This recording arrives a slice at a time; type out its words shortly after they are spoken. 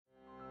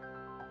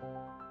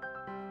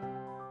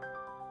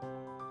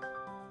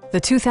the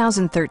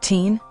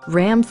 2013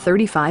 Ram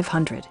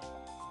 3500.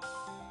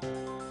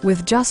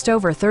 With just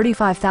over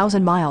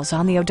 35,000 miles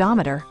on the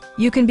odometer,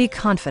 you can be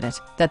confident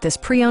that this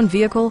pre-owned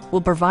vehicle will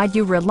provide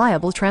you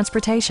reliable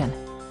transportation.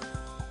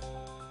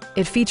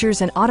 It features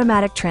an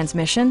automatic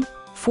transmission,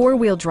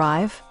 four-wheel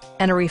drive,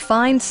 and a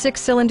refined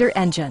six-cylinder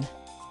engine.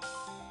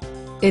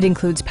 It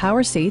includes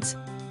power seats,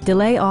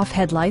 delay-off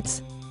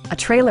headlights, a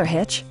trailer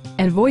hitch,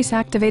 and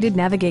voice-activated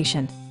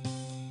navigation.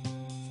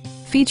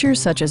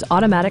 Features such as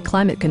automatic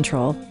climate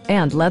control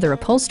and leather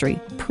upholstery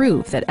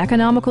prove that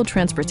economical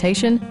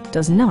transportation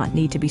does not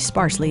need to be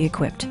sparsely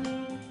equipped.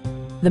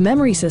 The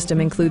memory system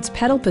includes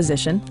pedal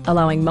position,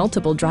 allowing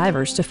multiple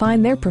drivers to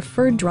find their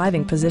preferred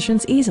driving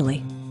positions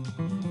easily.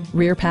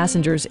 Rear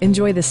passengers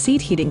enjoy the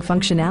seat heating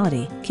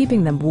functionality,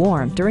 keeping them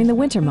warm during the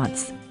winter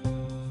months.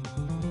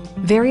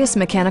 Various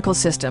mechanical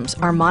systems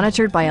are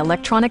monitored by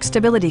electronic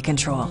stability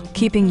control,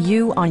 keeping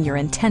you on your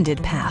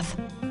intended path.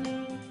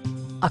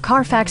 A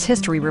Carfax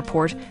history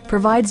report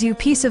provides you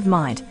peace of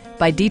mind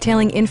by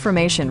detailing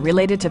information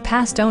related to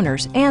past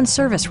owners and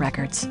service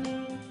records.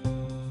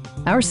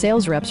 Our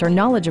sales reps are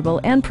knowledgeable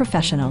and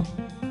professional.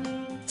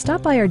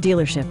 Stop by our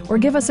dealership or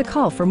give us a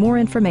call for more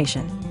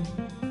information.